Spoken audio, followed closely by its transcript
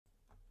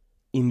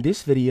In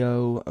this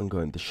video, I'm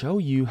going to show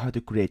you how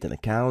to create an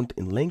account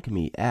in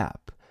Linkme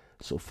app.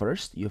 So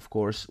first, you of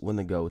course want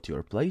to go to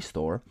your Play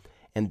Store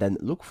and then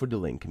look for the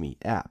Linkme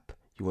app.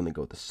 You want to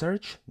go to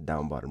search,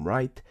 down bottom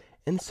right,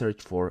 and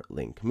search for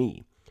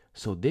Linkme.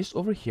 So this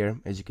over here,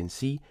 as you can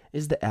see,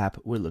 is the app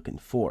we're looking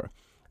for.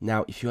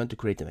 Now, if you want to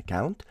create an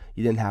account,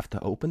 you then have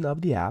to open up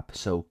the app.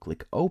 So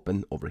click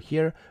open over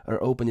here or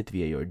open it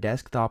via your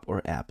desktop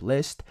or app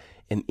list.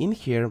 And in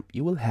here,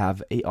 you will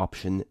have an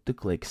option to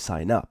click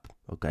sign up.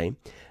 Okay,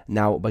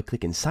 now by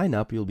clicking sign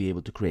up, you'll be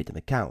able to create an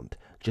account.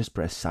 Just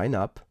press sign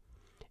up,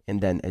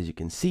 and then as you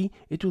can see,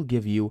 it will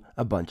give you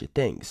a bunch of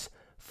things.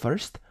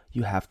 First,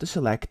 you have to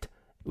select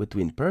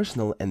between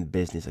personal and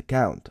business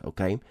account.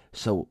 Okay,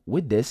 so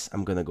with this,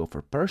 I'm gonna go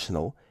for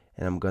personal,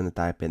 and I'm gonna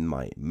type in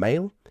my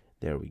mail.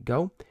 There we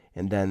go.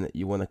 And then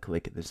you want to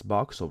click this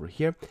box over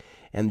here,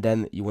 and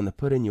then you want to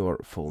put in your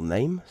full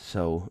name.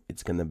 So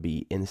it's gonna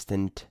be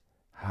instant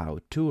how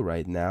to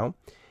right now.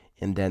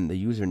 And then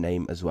the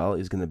username as well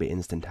is going to be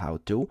instant how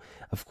to.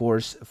 Of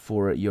course,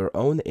 for your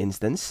own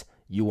instance,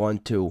 you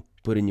want to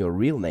put in your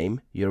real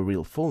name, your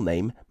real full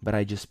name, but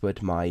I just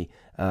put my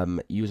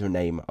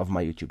username of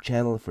my YouTube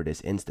channel for this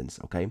instance,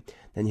 okay?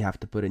 Then you have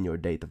to put in your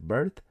date of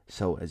birth.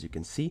 So as you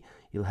can see,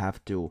 you'll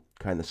have to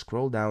kind of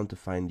scroll down to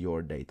find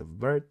your date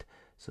of birth.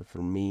 So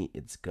for me,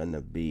 it's gonna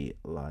be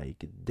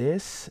like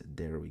this.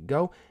 There we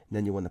go. And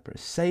then you want to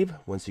press save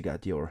once you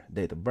got your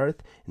date of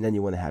birth, and then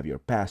you want to have your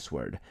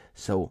password.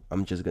 So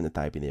I'm just gonna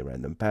type in a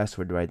random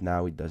password right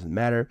now. It doesn't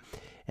matter.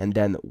 And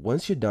then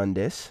once you've done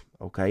this,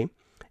 okay,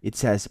 it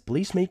says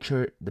please make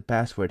sure the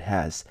password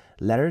has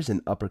letters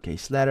and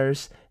uppercase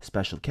letters,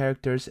 special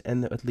characters,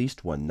 and at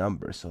least one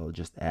number. So I'll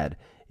just add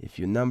a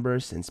few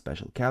numbers and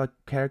special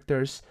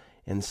characters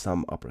and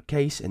some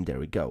uppercase, and there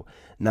we go.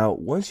 Now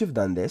once you've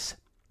done this,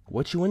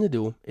 what you want to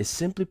do is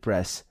simply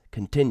press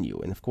continue,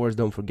 and of course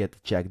don't forget to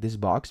check this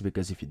box,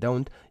 because if you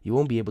don't, you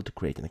won't be able to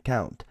create an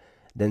account.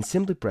 Then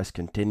simply press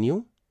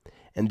continue,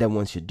 and then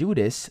once you do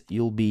this,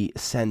 you'll be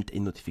sent a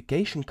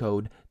notification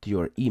code to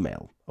your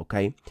email.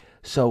 Okay,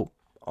 so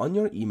on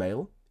your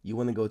email, you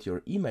want to go to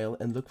your email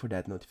and look for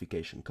that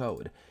notification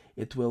code.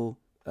 It will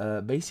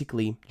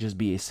basically just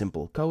be a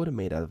simple code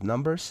made out of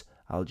numbers.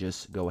 I'll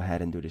just go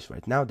ahead and do this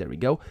right now. There we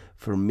go.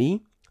 For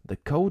me, the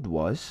code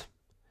was,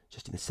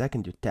 just in a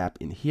second, you tap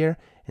in here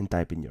and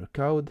type in your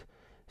code.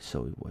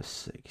 So it was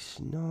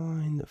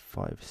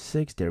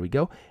 6956. There we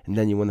go. And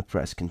then you want to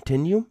press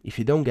continue. If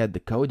you don't get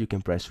the code, you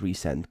can press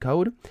resend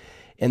code.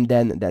 And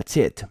then that's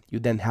it. You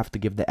then have to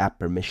give the app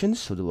permissions.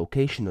 So the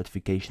location,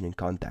 notification, and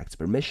contacts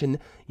permission.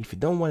 If you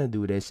don't want to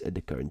do this at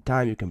the current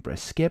time, you can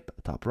press skip,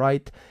 top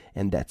right,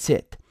 and that's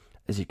it.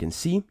 As you can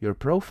see, your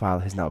profile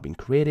has now been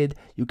created.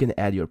 You can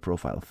add your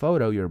profile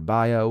photo, your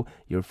bio,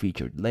 your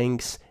featured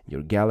links,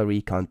 your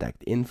gallery,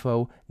 contact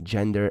info,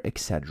 gender,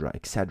 etc.,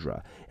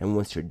 etc. And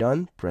once you're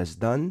done, press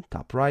done,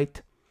 top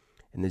right.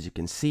 And as you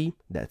can see,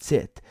 that's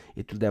it.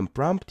 It will then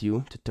prompt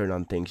you to turn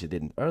on things you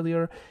didn't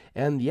earlier.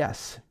 And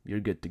yes, you're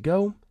good to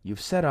go.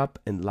 You've set up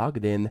and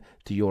logged in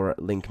to your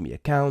Linkme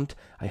account.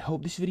 I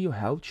hope this video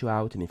helped you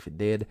out, and if it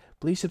did,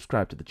 please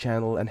subscribe to the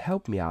channel and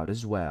help me out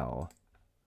as well.